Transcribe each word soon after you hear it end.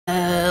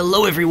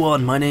Hello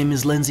everyone, my name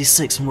is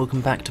Lenzy6 and welcome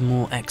back to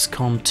more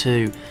Xcom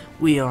 2.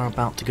 We are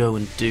about to go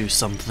and do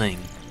something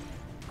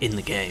in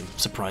the game,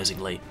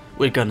 surprisingly.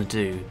 We're gonna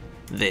do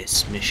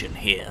this mission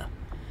here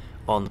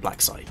on the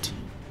BLACKSITE.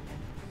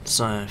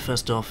 So,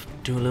 first off,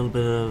 do a little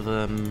bit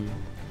of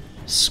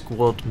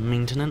squad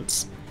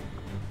maintenance.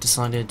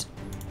 Decided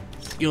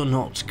you're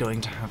not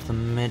going to have the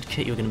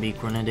medkit, you're going to be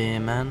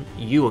Grenadier Man.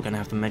 You are going to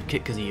have the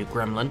medkit because you're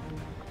Gremlin,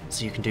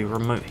 so you can do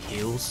remote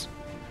heals.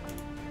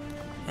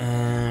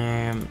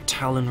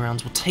 Talon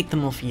rounds, we'll take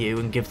them off you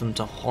and give them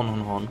to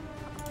Hon.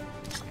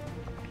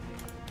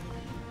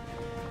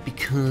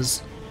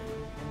 Because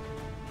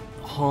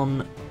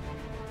Hon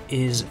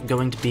is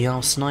going to be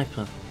our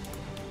sniper.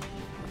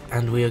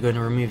 And we are going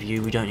to remove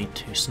you, we don't need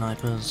two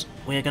snipers.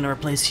 We are going to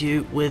replace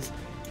you with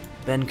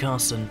Ben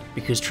Carson,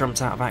 because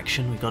Trump's out of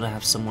action, we've got to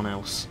have someone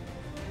else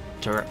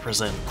to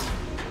represent.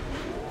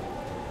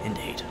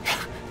 Indeed.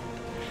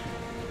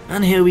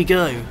 And here we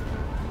go.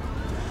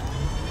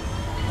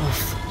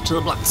 Off to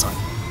the BLACKSITE.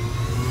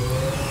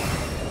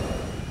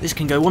 This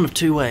can go one of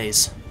two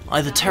ways,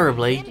 either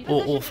terribly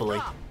or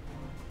awfully.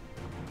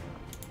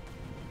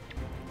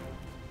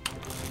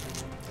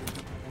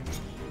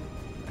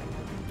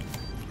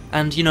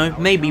 And you know,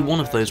 maybe one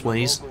of those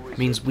ways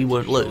means we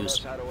won't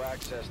lose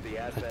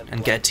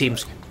and get a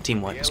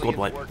team wipe, squad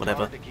wipe,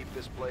 whatever.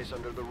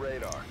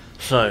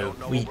 So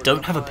we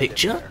don't have a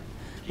picture.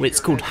 Well, it's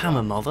called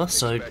Hammer Mother,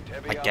 so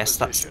I guess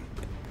that's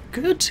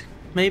good,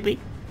 maybe.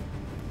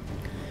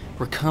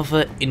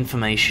 Recover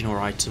information or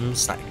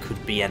items, that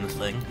could be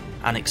anything,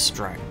 and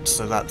extract.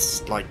 So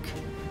that's like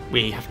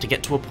we have to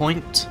get to a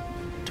point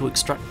to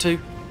extract to.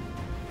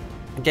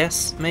 I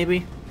guess,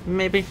 maybe.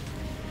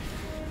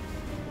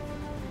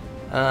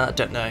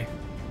 Don't know.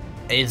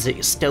 Is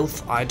it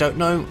stealth? I don't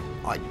know.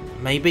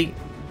 Maybe.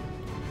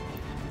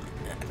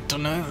 I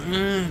don't know.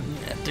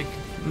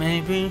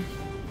 Maybe.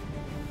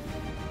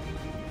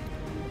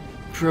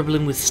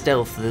 Problem with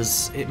stealth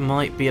is it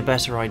might be a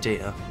better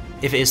idea,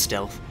 if it is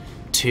stealth,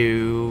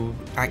 to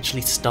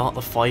actually start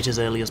the fight as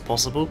early as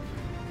possible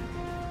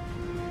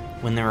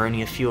when there are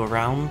only a few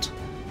around,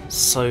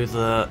 so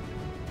that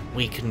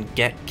we can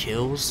get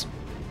kills,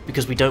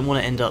 because we don't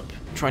want to end up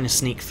trying to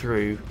sneak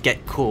through,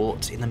 get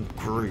caught in a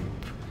group,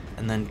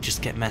 and then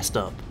just get messed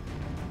up.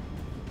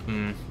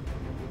 I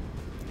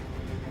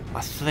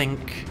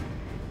think,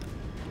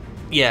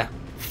 yeah,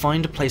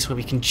 find a place where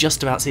we can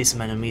just about see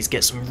some enemies,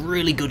 get some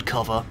really good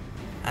cover,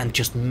 and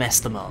just mess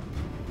them up.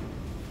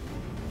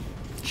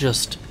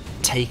 Just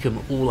take them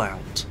all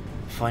out.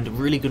 Find a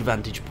really good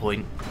vantage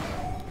point,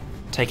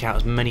 take out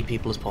as many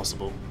people as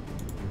possible.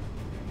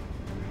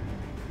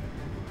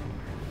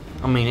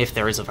 I mean, if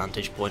there is a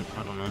vantage point,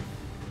 I don't know.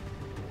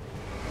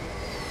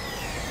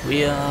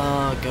 We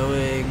are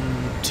going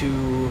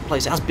to a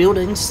place. It has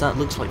buildings, that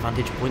looks like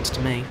vantage points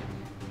to me.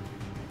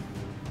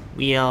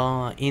 We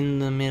are in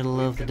the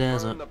middle of the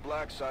desert.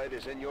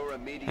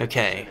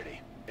 Okay.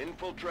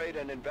 Infiltrate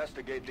and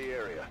investigate the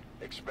area.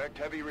 Expect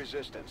heavy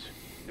resistance.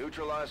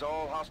 Neutralize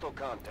all hostile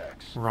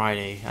contacts.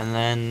 Righty, and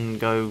then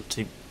go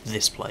to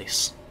this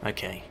place.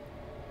 Okay.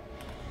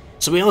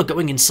 So we are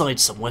going inside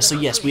somewhere, so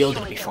yes, we are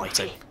going to be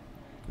fighting.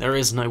 There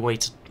is no way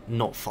to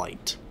not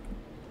fight.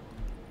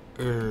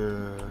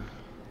 I'm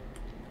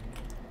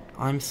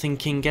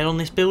thinking get on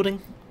this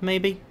building,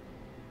 maybe?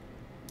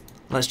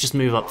 Let's just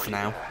move up for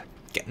now.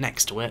 Get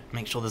next to it,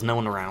 make sure there's no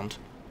one around.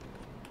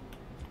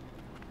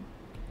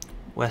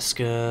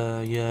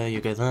 Wesker, yeah,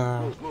 you go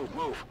there.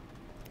 Move.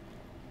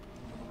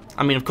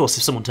 I mean, of course,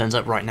 if someone turns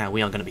up right now,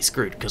 we are going to be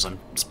screwed, because I'm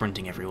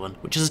sprinting everyone,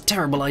 which is a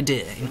terrible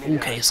idea in all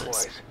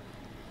cases.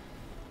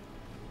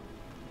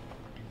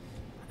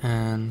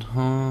 And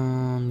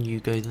Hon, you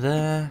go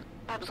there.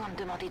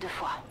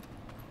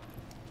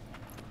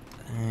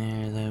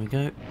 There we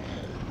go.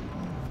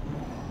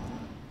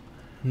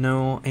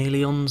 No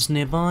aliens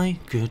nearby.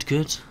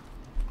 Good.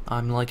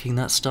 I'm liking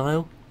that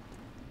style.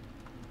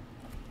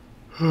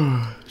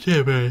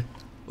 Yeah,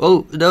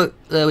 oh, no,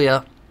 there we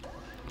are.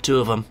 Two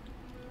of them.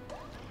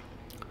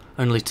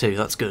 Only two,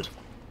 that's good.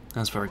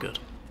 That's very good.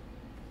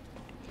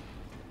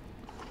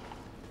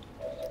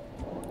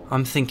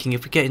 I'm thinking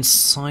if we get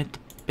inside the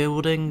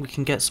building, we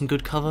can get some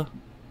good cover.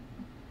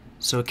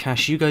 So,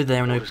 Akash, you go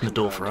there and open the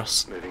door for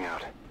us. Moving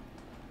out.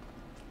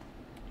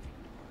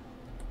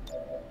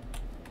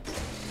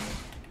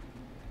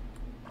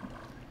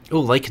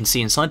 Oh, they can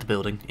see inside the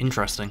building.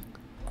 Interesting.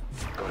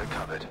 Got it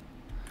covered.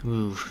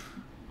 Ooh.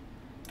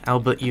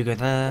 Albert, you go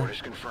there.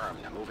 Orders confirmed.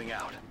 Moving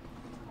out.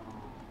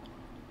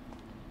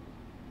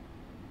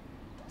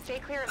 Stay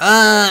clear.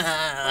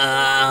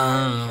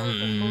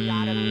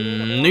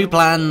 New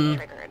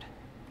plan.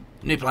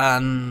 New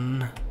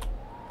plan.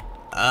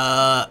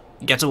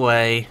 Get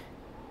away.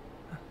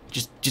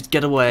 Just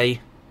get away.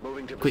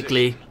 Moving to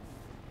Quickly. position.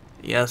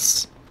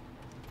 Yes.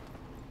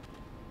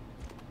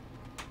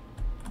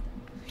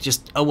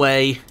 Just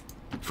away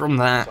from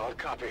that. Solid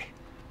copy.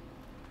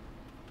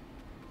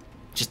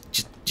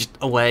 Just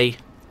away.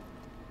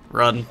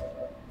 Run.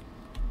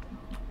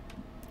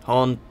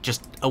 Hon,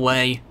 just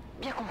away.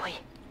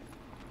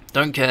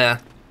 Don't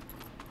care.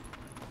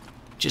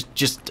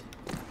 Just...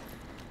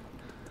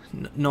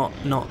 Not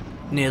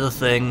near the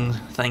thing,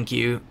 thank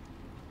you.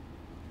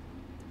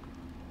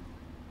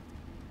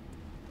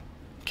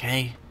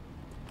 Okay.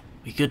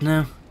 We good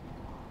now?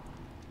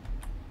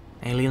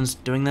 Aliens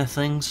doing their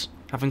things?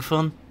 Having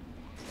fun?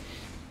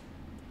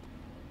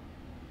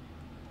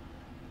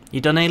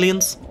 You done,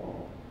 aliens?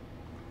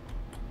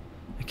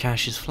 The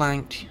cache is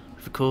flanked,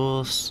 of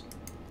course.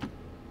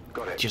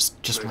 Got it.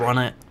 Just run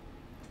it.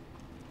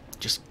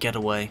 Just get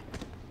away.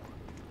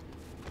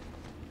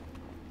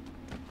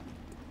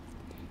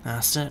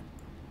 That's it.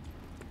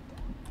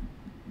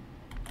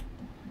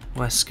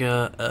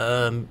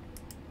 Wesker,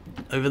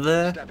 over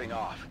there. Stepping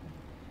off.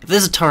 If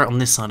there's a turret on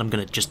this side, I'm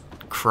gonna just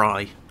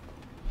cry.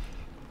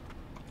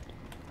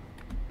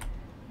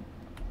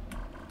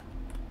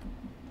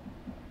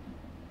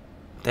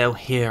 They'll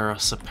hear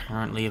us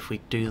apparently if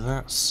we do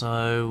that,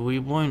 so we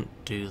won't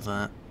do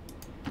that.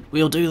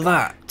 We'll do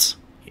that!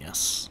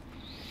 Yes.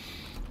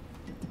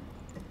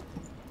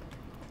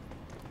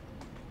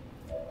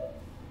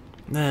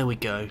 There we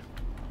go.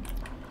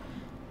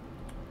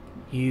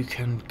 You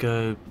can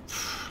go...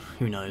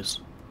 who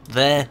knows?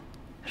 There!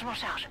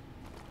 Watch out.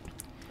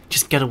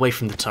 Just get away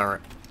from the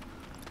turret.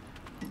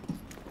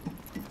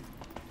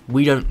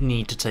 We don't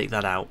need to take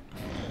that out.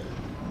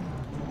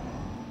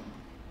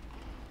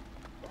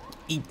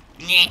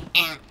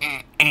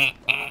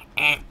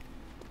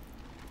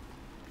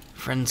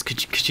 Friends,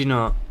 could you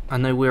not? I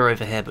know we're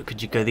over here, but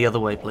could you go the other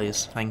way,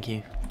 please? Thank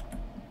you.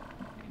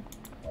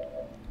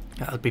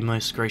 That would be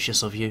most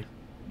gracious of you.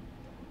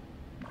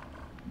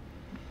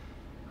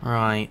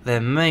 Right,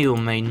 there may or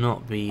may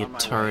not be a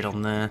turret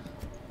on there.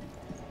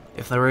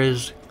 If there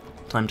is,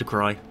 time to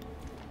cry.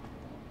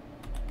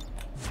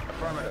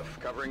 Affirmative.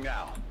 Covering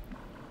now.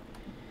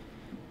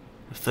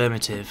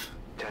 Affirmative.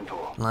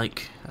 10-4.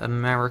 Like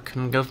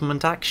American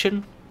government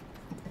action?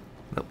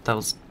 That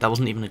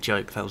wasn't even a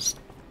joke. That was...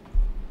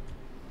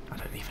 I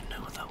don't even know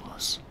what that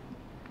was.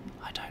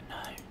 I don't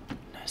know.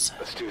 No, sir.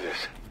 Let's do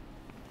this.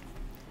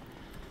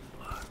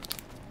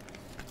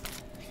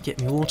 Get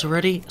me water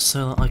ready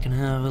so that I can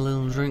have a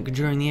little drink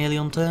during the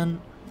alien turn,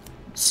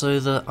 so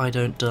that I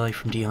don't die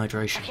from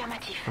dehydration.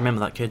 Affirmative. Remember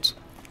that, kids.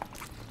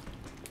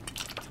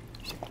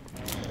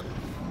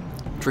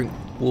 Drink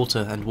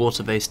water and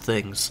water-based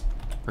things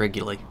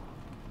regularly.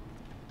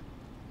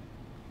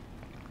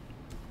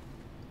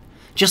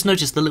 Just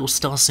notice the little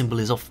star symbol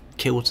is off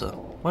kilter.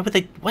 Why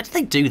did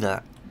they do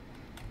that?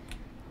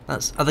 I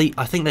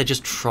think they're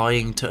just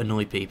trying to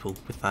annoy people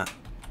with that.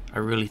 I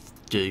really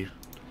do.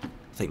 I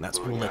think that's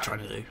all they're trying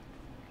to do.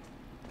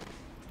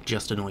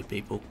 Just annoy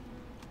people.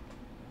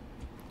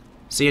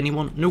 See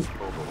anyone? Nope.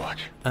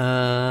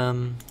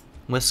 Overwatch.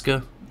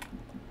 Wesker.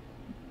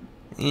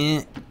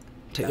 Yeah.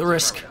 Take the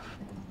risk.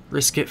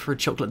 Risk it for a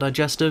chocolate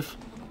digestive.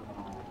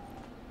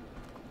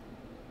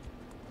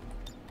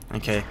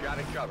 Okay. Got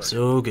it covered.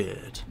 So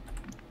good.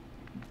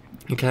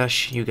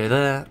 Cash, you go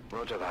there.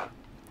 Roger that.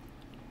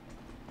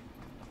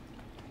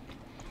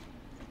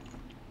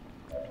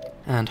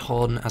 And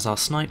Hon as our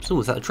snipes.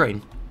 Oh, is that a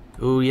train?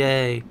 Oh,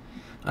 yay.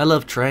 I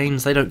love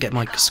trains. They don't get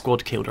my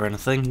squad killed or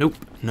anything. Nope.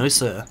 No,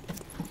 sir.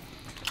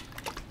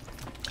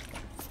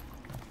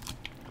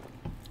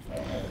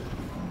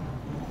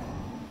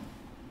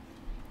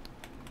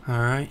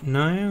 Alright,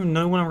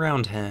 no one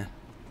around here.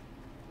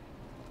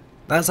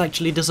 That's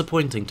actually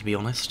disappointing, to be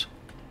honest.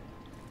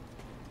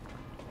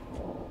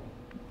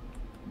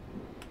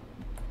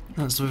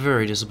 That's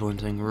very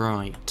disappointing.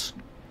 Right.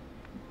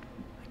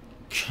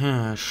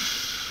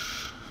 Cash.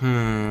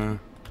 I'm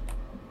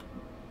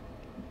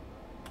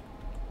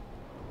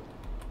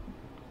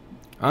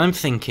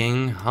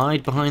thinking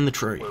hide behind the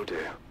tree. Will do.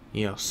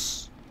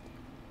 Yes.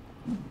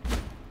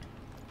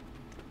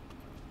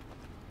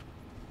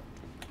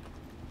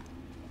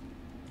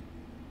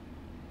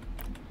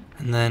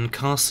 And then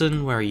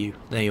Carson, where are you?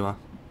 There you are.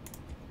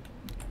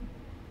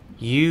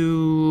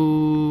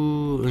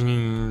 You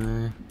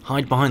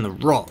hide behind the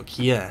rock,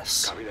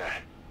 yes. Copy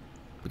that.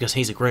 Because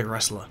he's a great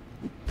wrestler.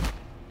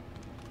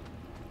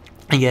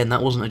 Again,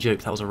 that wasn't a joke,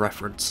 that was a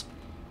reference.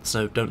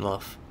 So don't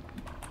laugh.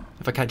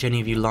 If I catch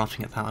any of you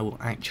laughing at that, I will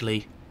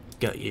actually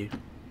gut you.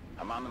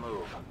 I'm on the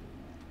move.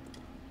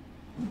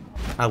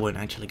 I won't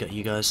actually gut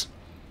you guys.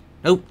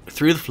 Oh,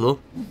 through the floor.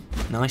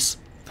 Nice.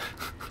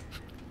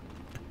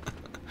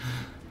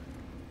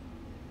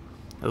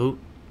 Oh,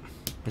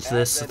 is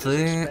this a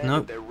thing?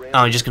 Nope.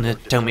 Oh, you're just gonna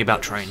tell me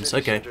about trains.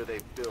 Okay.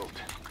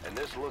 And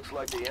this looks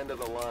like the end of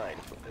the line,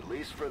 at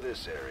least for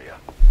this area.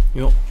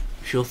 Yup.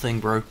 Sure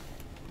thing, bro.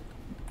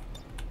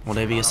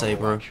 Whatever you say,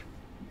 bro.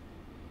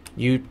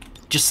 You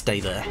just stay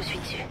there. Je suis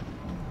dessus.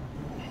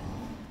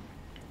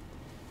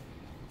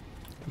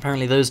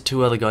 Apparently, those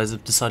two other guys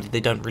have decided they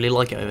don't really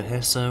like it over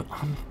here, so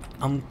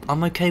I'm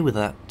okay with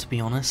that, to be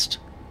honest.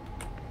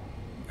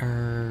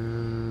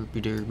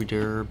 Derby.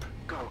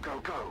 Go, go,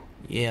 go.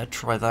 Yeah,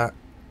 try that.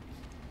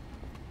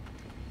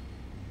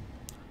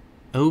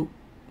 Oh.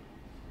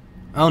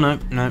 Oh no,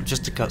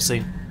 just a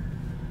cutscene.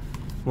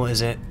 What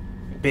is it?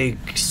 Big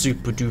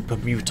super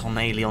duper mutant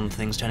alien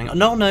things turning up.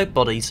 No,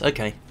 bodies,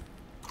 okay.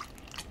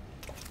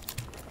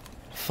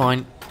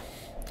 Fine.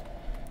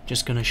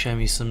 Just gonna show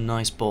me some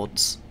nice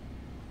bods.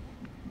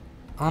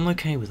 I'm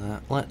okay with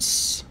that.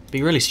 Let's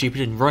be really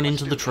stupid and run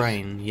into the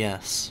train.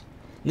 Yes.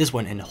 This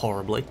went in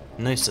horribly.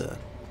 No, sir.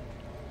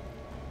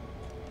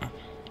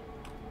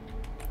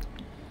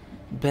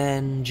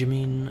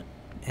 Benjamin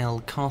El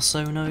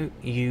Carsono,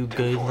 you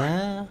go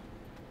there.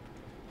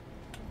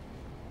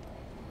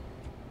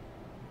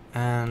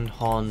 And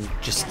Hon,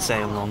 just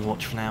stay on long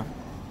watch for now.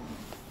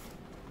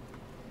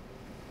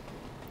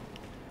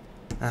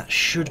 That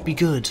should be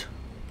good.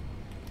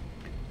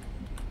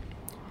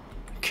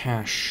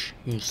 Cash,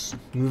 just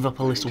move up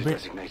a little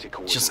bit.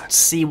 Just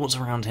see what's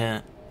around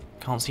here.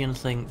 Can't see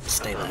anything.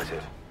 Stay there.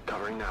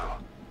 Covering now.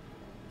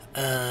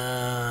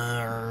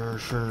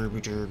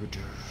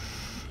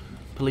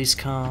 Police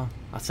car,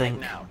 I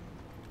think.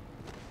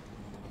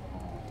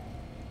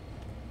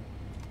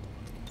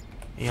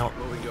 Yup,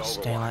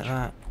 stay like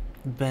that.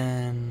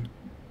 Ben,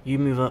 you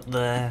move up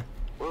there.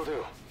 Will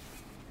do.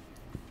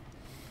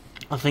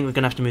 I think we're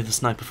gonna have to move the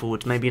sniper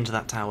forward, maybe into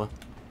that tower.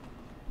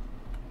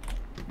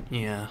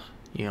 Yeah,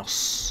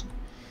 yes.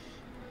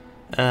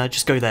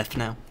 Just go there for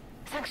now.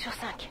 5 sur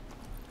 5.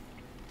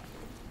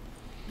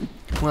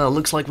 Well,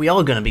 looks like we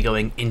are gonna be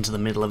going into the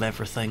middle of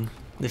everything.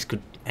 This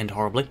could end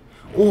horribly.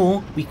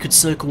 Or we could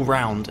circle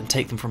round and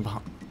take them from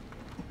behind.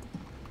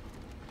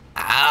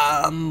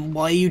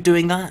 Why are you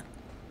doing that?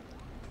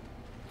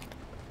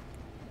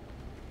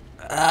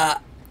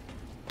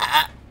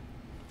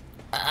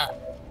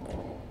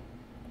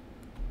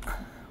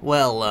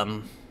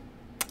 Well,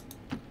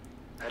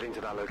 Heading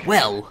to that location.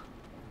 well.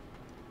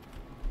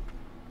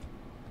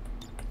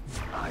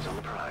 Eyes on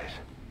the prize.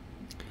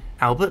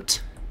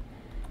 Albert,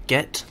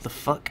 get the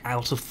fuck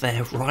out of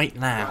there right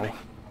now.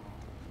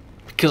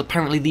 Because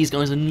apparently these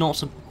guys are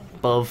not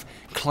above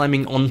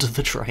climbing onto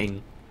the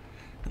train.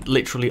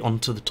 Literally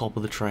onto the top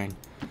of the train.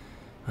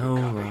 Oh,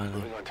 Riley.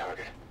 Moving on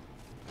target.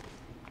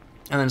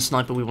 And then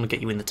Sniper, we want to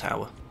get you in the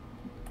tower.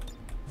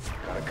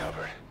 Got it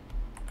covered.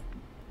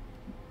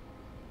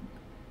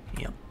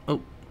 Yep.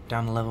 Oh,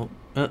 down a level.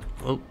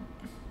 Oh.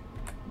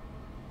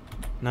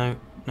 No,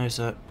 no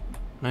sir.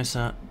 No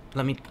sir.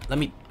 Let me...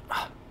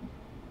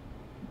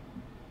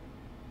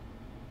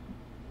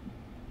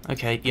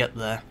 Okay, yep,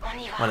 there.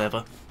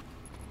 Whatever.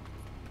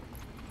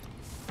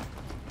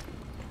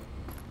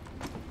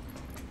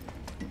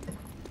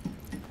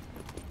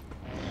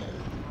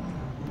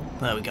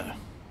 There we go.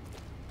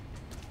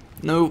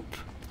 Nope.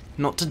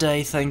 Not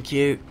today, thank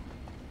you.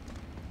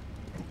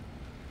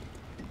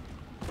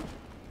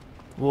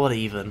 What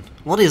even?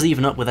 What is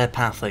even up with their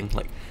pathing?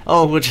 Like,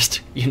 oh, we'll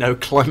just, you know,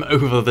 climb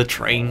over the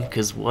train,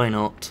 because why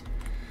not?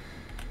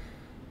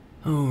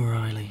 Oh,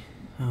 Riley.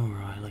 Oh,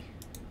 Riley.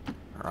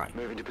 Right.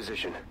 Moving to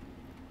position.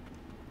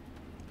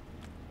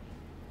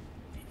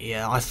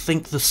 Yeah, I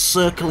think the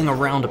circling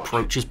around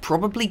approach is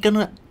probably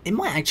gonna... It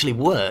might actually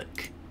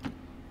work.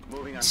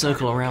 Moving on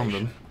Circle target around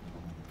location. them.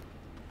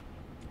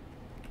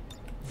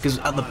 Because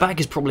at the back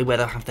is probably where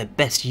they'll have their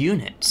best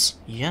units.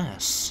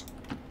 Yes.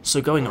 So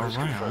going Orders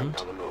confirmed, around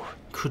on the move.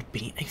 could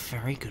be a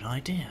very good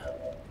idea.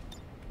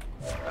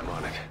 I'm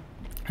on it.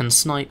 And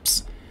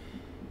Snipes,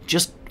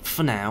 just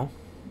for now...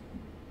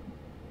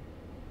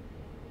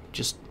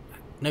 Just...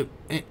 No.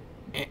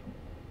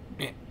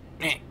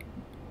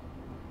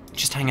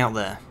 Just hang out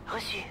there.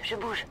 Reçu, je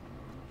bouge.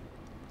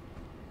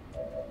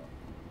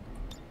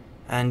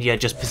 And yeah,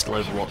 just pistol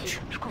overwatch.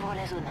 Je couvre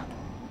la zone.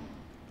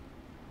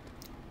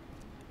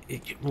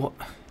 What?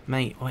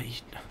 Mate, what you...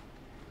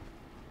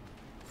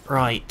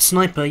 Right,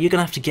 Sniper, you're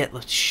gonna have to get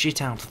the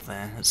shit out of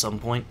there at some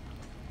point.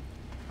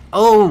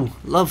 Oh,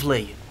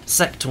 lovely.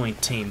 Sectoid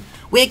team.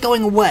 We're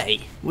going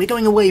away. We're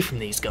going away from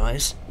these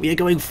guys. We are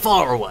going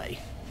far away.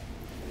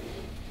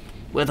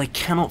 Where they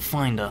cannot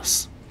find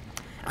us.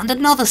 And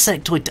another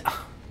sectoid...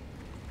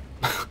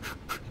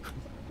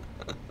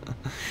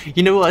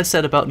 You know what I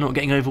said about not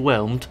getting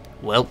overwhelmed?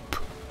 Welp.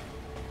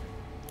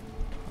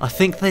 I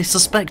think they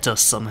suspect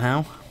us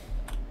somehow.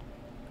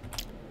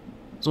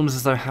 It's almost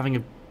as though having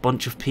a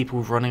bunch of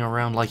people running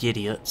around like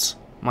idiots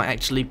might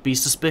actually be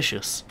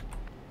suspicious.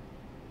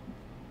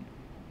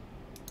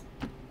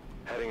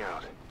 Heading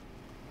out.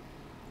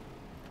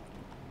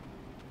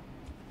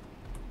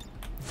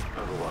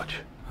 Overwatch.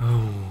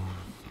 Oh,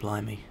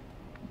 blimey.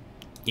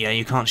 Yeah,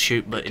 you can't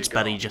shoot, but it's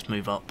better you just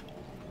move up.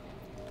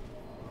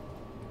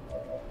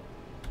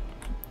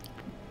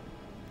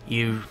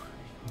 You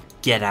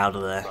get out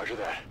of there. Roger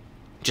that.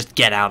 Just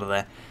get out of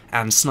there.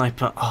 And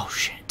Sniper... Oh,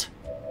 shit.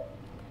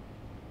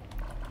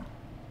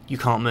 You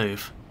can't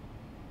move.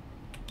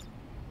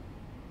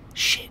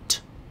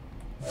 Shit.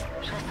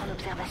 Je reste en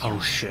observation. Oh,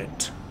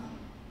 shit.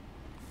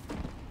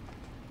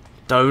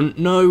 Don't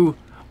know.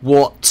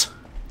 What?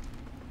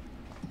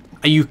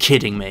 Are you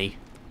kidding me?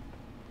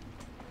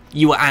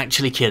 You are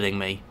actually kidding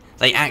me.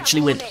 They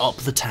actually went up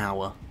the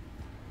tower.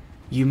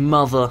 You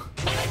mother...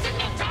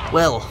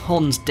 Well,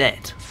 Hon's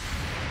dead.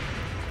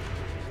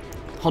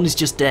 Hon is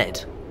just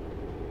dead.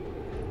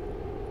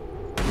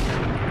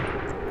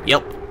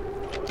 Yep.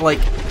 Like,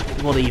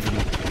 what even?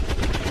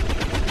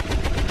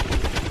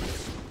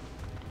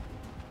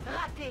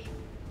 Raté.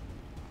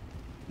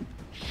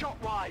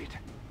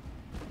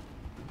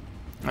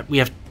 right. We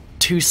have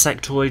 2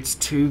 sectoids,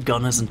 2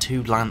 gunners, and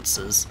 2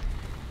 lancers.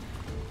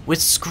 We're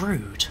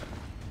screwed.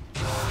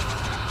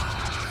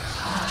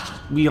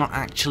 We are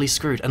actually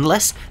screwed.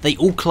 Unless they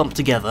all clump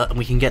together and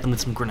we can get them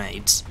with some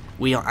grenades,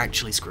 we are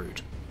actually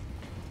screwed.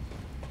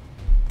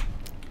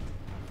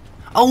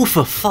 Oh,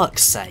 for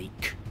fuck's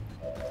sake!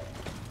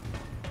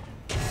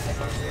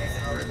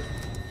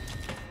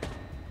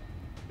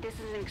 This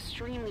is an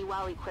extremely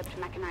well-equipped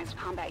mechanized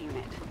combat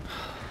unit.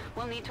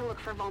 We'll need to look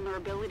for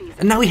vulnerabilities.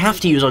 And now we have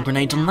to use our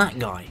grenades on that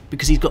guy,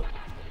 because he's got...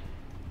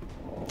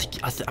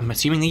 I'm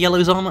assuming the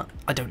yellow's armor?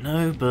 I don't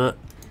know, but...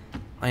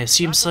 I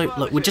assume so.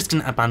 Look, we're just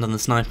gonna abandon the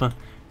sniper,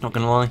 not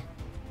gonna lie.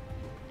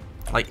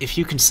 Like, if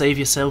you can save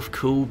yourself,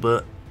 cool,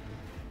 but...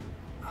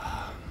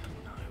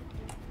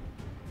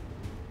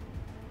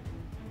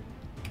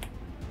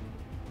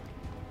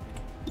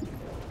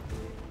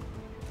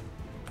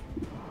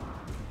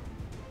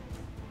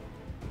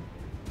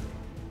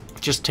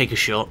 Just take a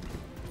shot.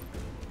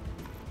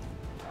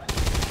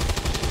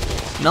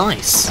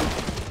 Nice!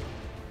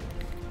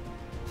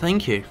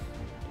 Thank you.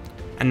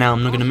 And now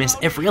I'm not going to miss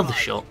every other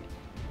shot.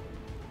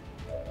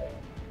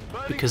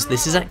 Because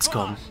this is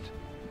Xcom.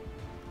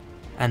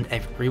 And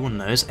everyone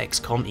knows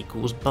Xcom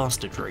equals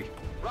bastardry.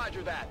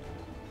 Roger that.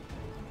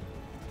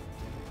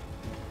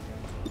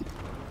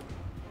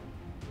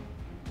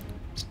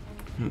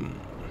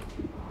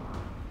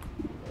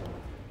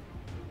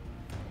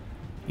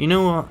 You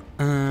know what?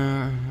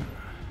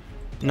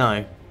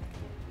 No.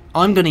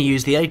 I'm going to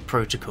use the aid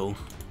protocol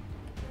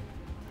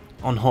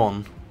on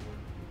Hon.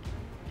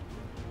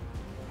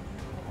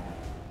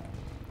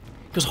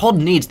 Because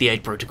Hon needs the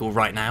aid protocol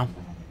right now.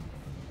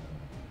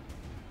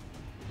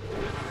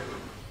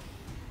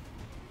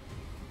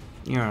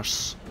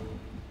 Yes.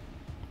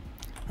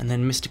 And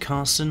then Mr.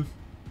 Carson,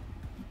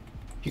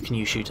 you can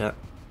use shoot at.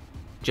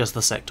 Just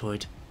the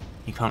sectoid.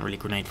 You can't really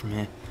grenade from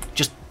here.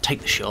 Just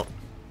take the shot.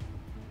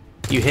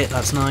 You hit,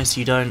 that's nice.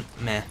 You don't,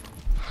 meh.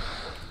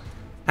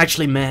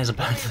 Actually, meh is a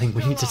bad thing.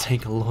 We need to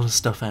take a lot of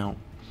stuff out.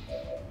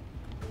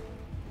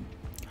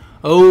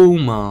 Oh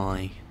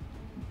my.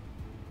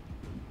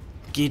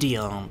 Giddy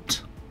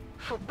aunt.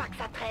 Faut pas que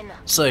ça traîne.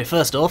 So,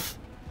 first off,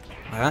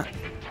 that.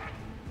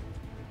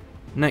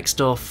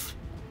 Next off,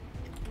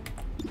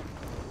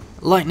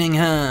 lightning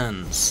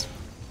hands.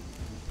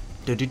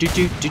 Do do do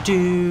do do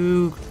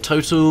do.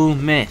 Total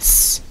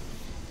miss.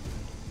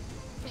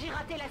 J'ai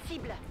raté la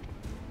cible.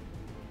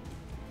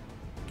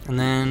 And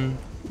then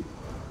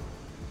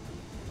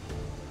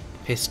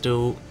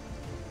pistol.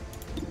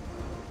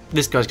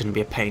 This guy's gonna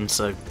be a pain,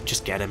 so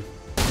just get him.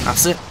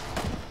 That's it.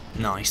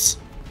 Nice.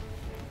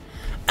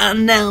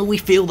 And now we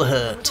feel the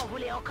hurt. Vous en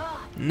voulez encore?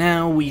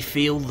 Now we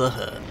feel the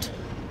hurt.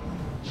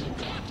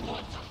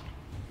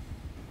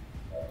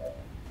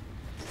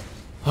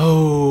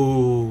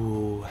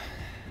 Oh.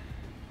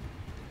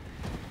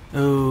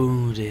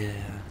 Oh dear.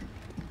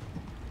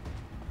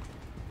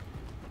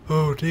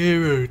 Oh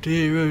dear, oh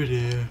dear, oh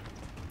dear.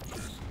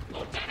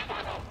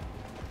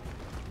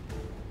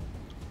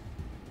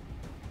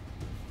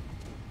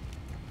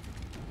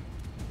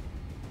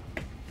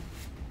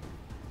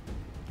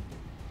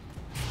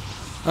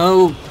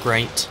 Oh,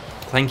 great.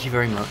 Thank you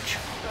very much.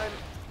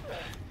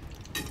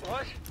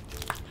 What?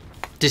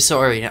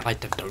 Sorry, I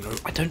don't know.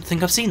 I don't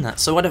think I've seen that,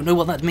 so I don't know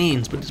what that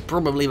means, but it's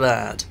probably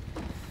bad.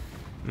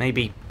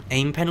 Maybe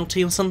aim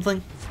penalty or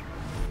something?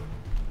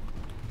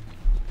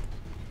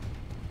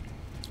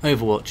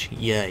 Overwatch,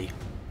 yay.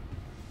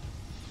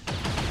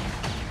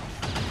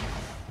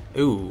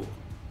 Ooh.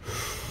 Je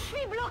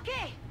suis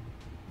bloqué.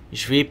 Je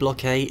suis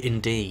bloqué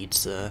indeed,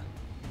 sir.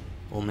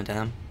 Or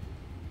madame.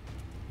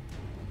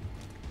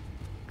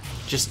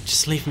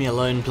 Just leave me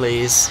alone,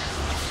 please.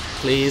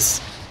 Please.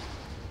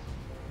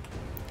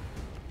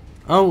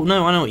 Oh,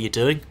 no, I know what you're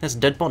doing. There's a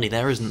dead body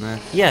there, isn't there?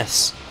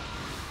 Yes.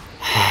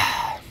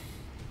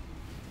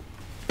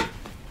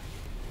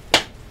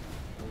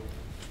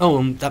 Oh,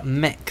 and that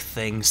mech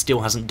thing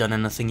still hasn't done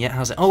anything yet,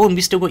 has it? Oh, and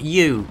we still got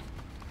you.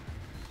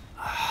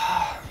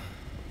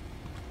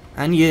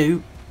 And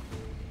you.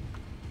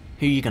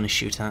 Who are you going to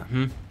shoot at,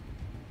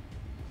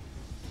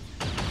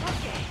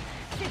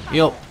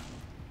 Yup.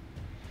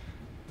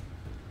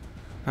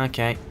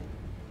 Okay.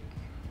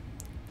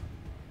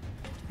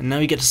 And now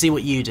you get to see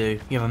what you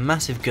do. You have a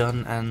massive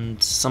gun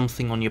and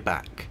something on your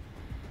back.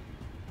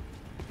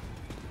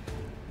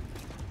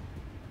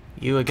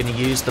 You are going to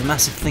use the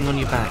massive thing on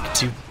your back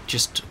to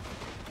just...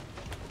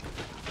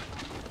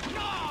 No!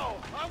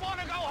 I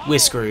wanna go home! We're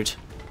screwed.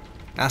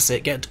 That's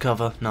it, get to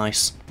cover,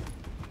 nice.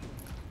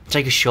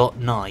 Take a shot,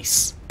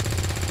 nice.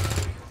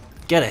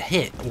 Get a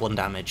hit, 1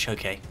 damage,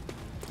 okay.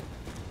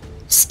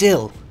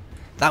 Still,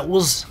 that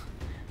was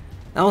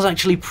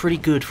actually pretty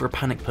good for a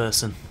panic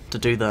person to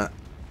do that.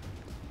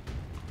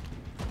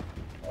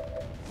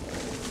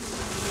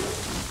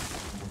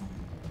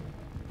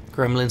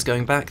 Gremlin's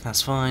going back,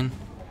 that's fine.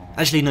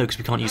 Actually no, because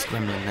we can't use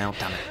Gremlin now,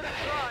 damn it.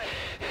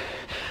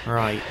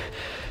 Right.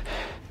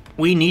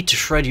 We need to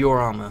shred your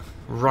armor.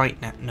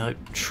 Right now. No,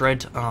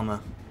 shred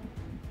armor.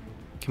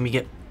 Can we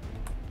get...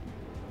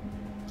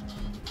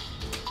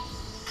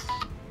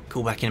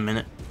 Call back in a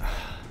minute.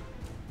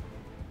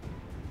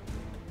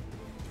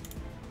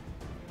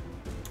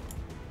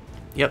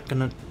 Yep,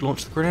 gonna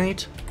launch the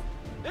grenade.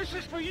 This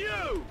is for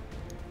you!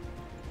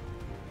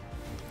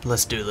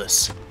 Let's do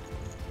this.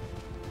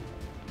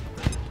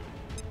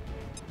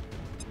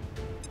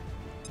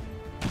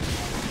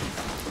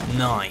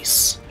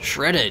 Nice.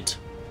 Shredded.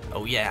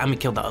 Oh yeah, and we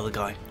killed that other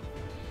guy.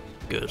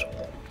 Good.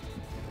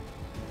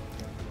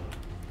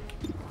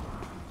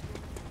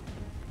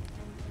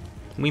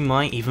 We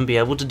might even be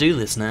able to do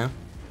this now.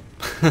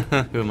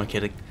 Who am I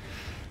kidding?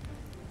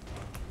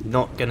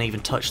 Not gonna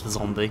even touch the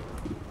zombie.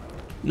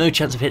 No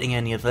chance of hitting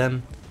any of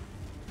them.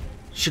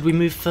 Should we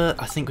move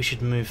first? I think we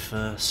should move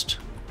first.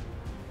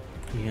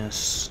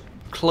 Yes.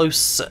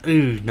 Close.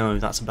 Ooh, no,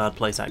 that's a bad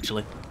place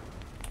actually.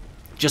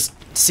 Just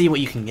see what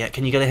you can get.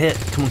 Can you get a hit?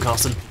 Come on,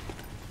 Carson.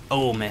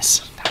 Oh,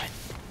 miss. Damn it.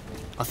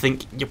 I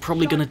think you're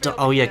probably gonna die.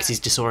 Oh yeah, because he's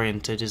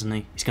disoriented, isn't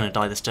he? He's gonna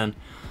die this turn.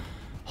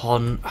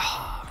 Hon.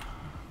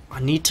 I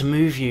need to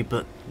move you,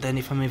 but then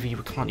if I move you,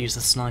 we can't use the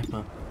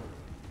sniper.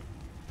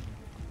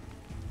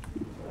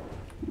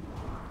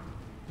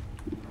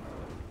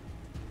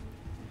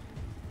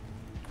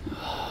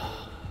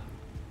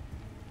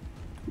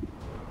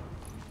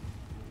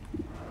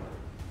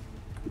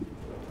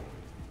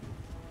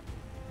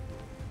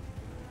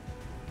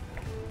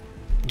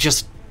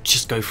 Just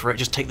go for it.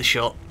 Just take the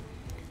shot.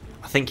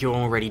 I think you're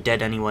already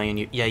dead anyway, and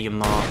you're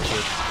marked.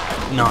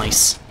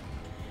 Nice.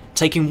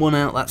 Taking one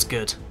out, that's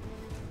good.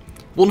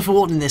 One for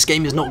one in this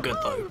game is not good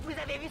though.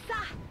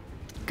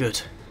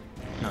 Good.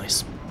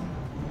 Nice.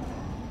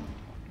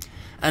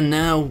 And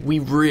now we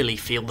really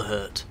feel the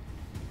hurt.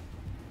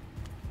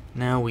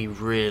 Now we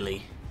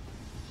really.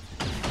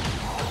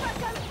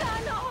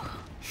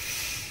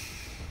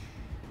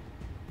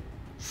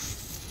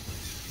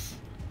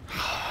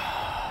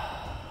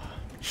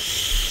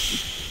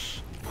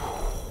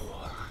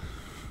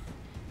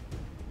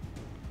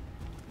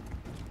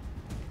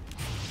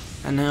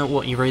 And now,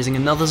 what, you raising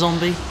another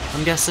zombie,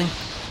 I'm guessing?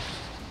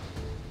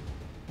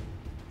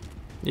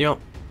 Yup.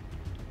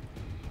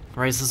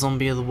 Raise the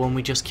zombie of the one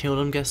we just killed,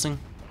 I'm guessing?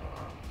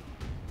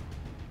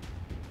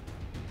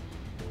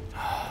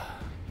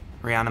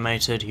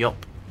 Reanimated,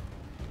 yup.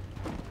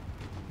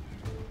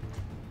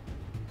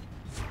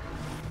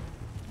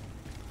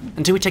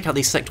 Until we take out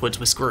these sectoids,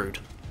 we're screwed.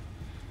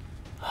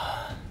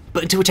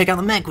 But until we take out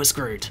the mech, we're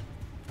screwed.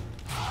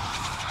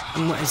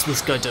 And what is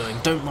this guy doing?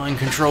 Don't mind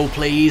control,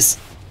 please.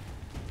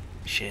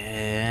 Shit.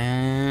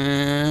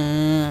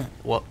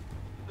 What?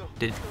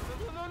 Did...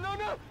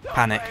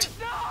 Panicked.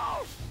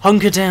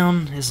 Hunker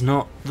down is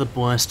not the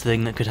worst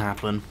thing that could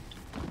happen.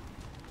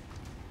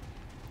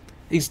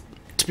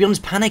 To be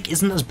honest, panic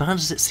isn't as bad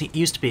as it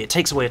used to be. It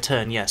takes away a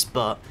turn, yes,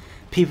 but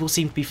people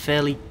seem to be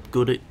fairly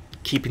good at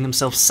keeping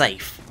themselves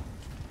safe.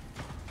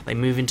 They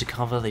move into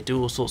cover, they do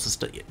all sorts of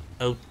stuff.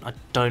 Oh, I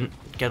don't.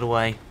 Get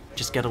away.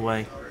 Just get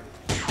away.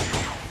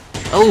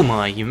 Oh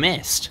my, you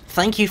missed.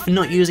 Thank you for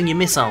not using your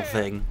missile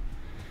thing.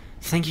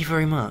 Thank you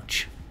very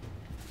much.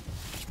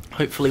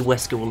 Hopefully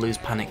Wesker will lose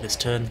panic this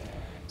turn.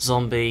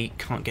 Zombie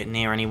can't get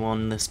near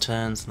anyone this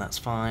turn, so that's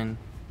fine.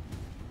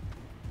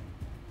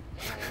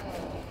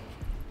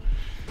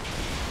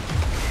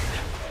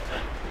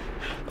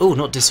 Oh,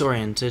 not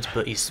disoriented,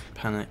 but he's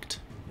panicked.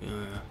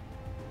 Yeah.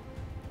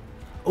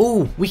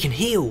 Oh, we can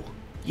heal!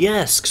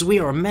 Yes, because we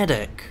are a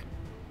medic.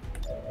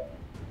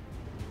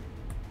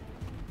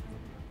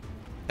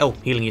 Oh,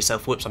 healing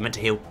yourself. Whoops, I meant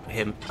to heal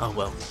him. Oh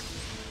well.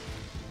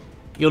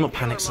 You're not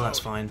panicked, so that's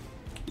fine.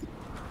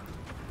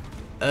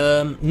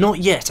 Not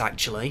yet,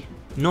 actually.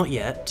 Not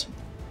yet.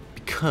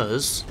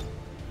 Because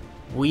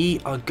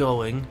we are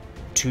going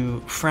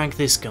to frag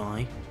this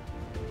guy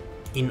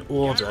in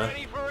order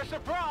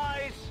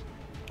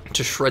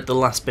to shred the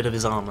last bit of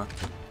his armour.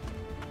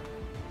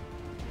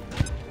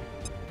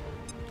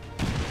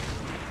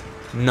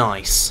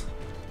 Nice.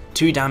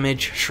 2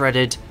 damage,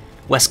 shredded.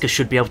 Wesker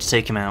should be able to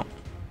take him out.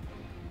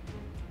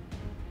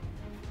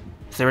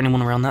 Is there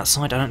anyone around that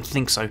side? I don't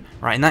think so.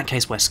 Right, in that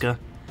case, Wesker,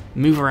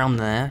 move around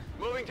there.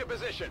 Moving to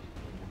position.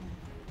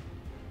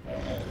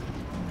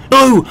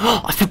 No!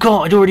 I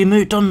forgot! I'd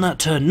already done that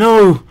turn.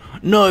 No!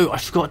 No! I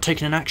forgot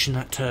taking an action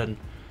that turn.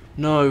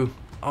 No.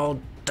 Oh,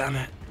 damn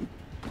it.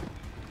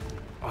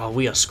 Oh,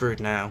 we are screwed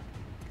now.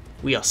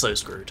 We are so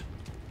screwed.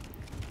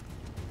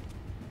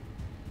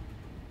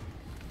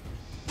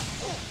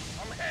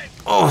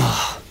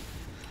 Oh!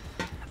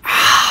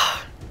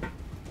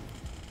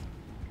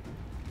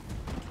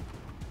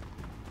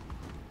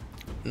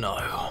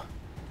 No.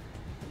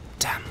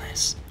 Damn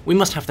this. We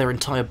must have their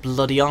entire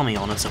bloody army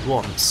on us at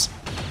once.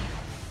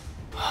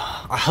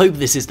 I hope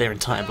this is their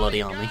entire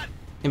bloody army.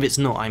 If it's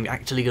not, I'm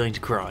actually going to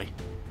cry.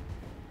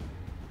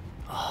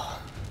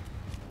 Oh.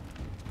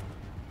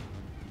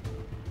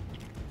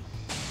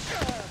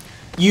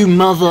 You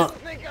mother...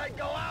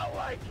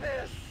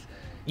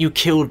 You've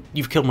killed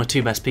my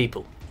 2 best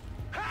people.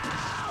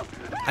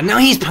 And now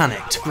he's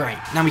panicked. Great.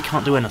 Now we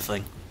can't do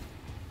anything.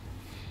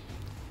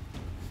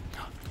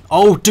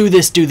 Oh, do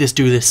this, do this,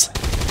 do this.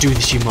 Do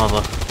this, you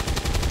mother.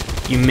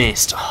 You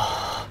missed.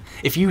 Oh.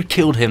 If you'd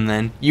killed him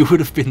then, you would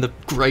have been the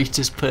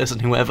greatest person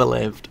who ever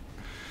lived.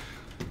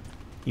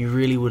 You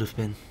really would have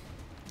been.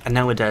 And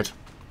now we're dead.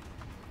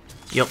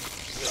 Yup,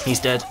 he's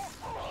dead.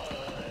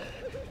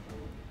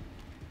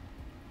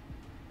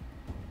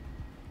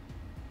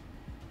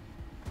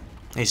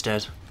 He's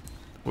dead.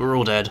 We're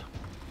all dead.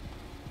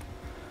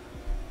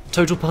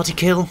 Total party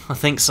kill? I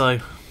think so.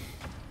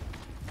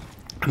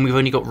 And we've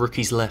only got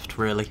rookies left,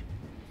 really.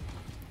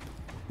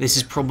 This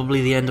is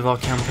probably the end of our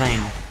campaign,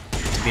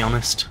 to be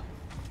honest.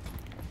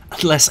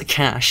 Unless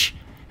Cash,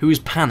 who is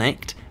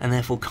panicked and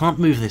therefore can't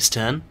move this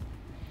turn,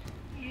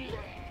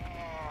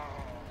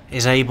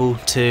 is able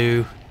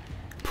to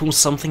pull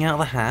something out of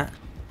the hat.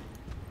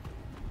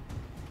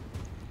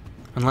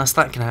 Unless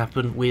that can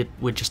happen, we're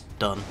just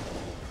done.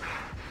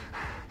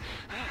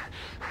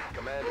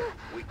 Commander,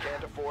 we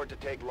can't afford to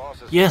take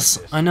losses. Yes,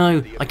 like this. I know.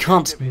 The I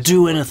can't objective is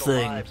do to save the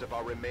anything. lives of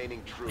our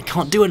remaining troops. I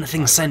can't do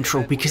anything I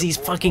central recommend we because he's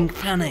avoid fucking what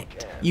we panicked.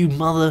 can. You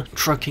mother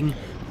trucking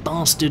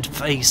bastard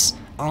face,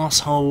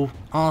 asshole,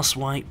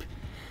 arsewipe,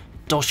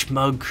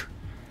 dosh-mug,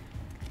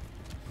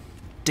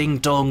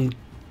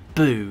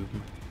 ding-dong-boo.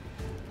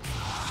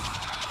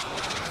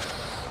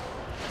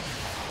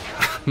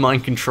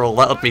 Mind control,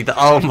 that would be the...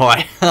 Oh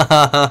my...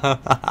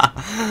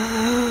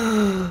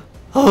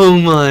 Oh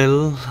my...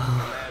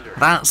 Commander,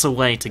 That's a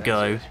way to that's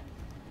go. it.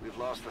 We've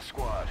lost the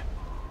squad.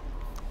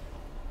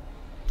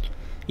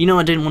 You know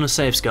I didn't want to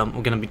save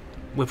scum.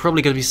 We're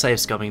probably going to be save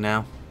scumming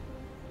now.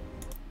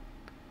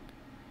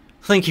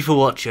 Thank you for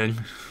watching.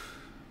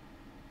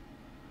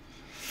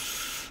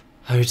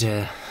 Oh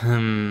dear.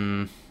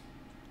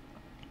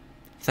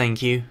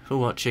 Thank you for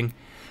watching.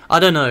 I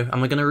don't know,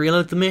 am I going to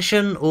reload the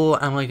mission,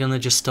 or am I going to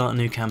just start a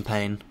new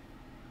campaign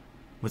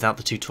without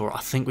the tutorial? I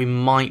think we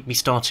might be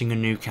starting a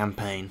new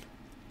campaign.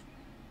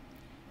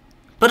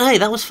 But hey,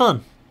 that was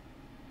fun.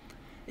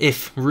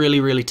 If really,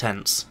 really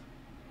tense.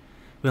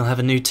 We'll have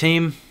a new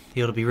team,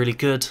 it'll be really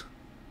good.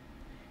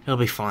 It'll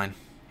be fine.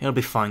 It'll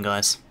be fine,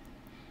 guys.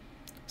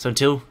 So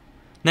until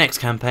next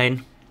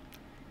campaign,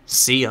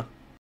 see ya.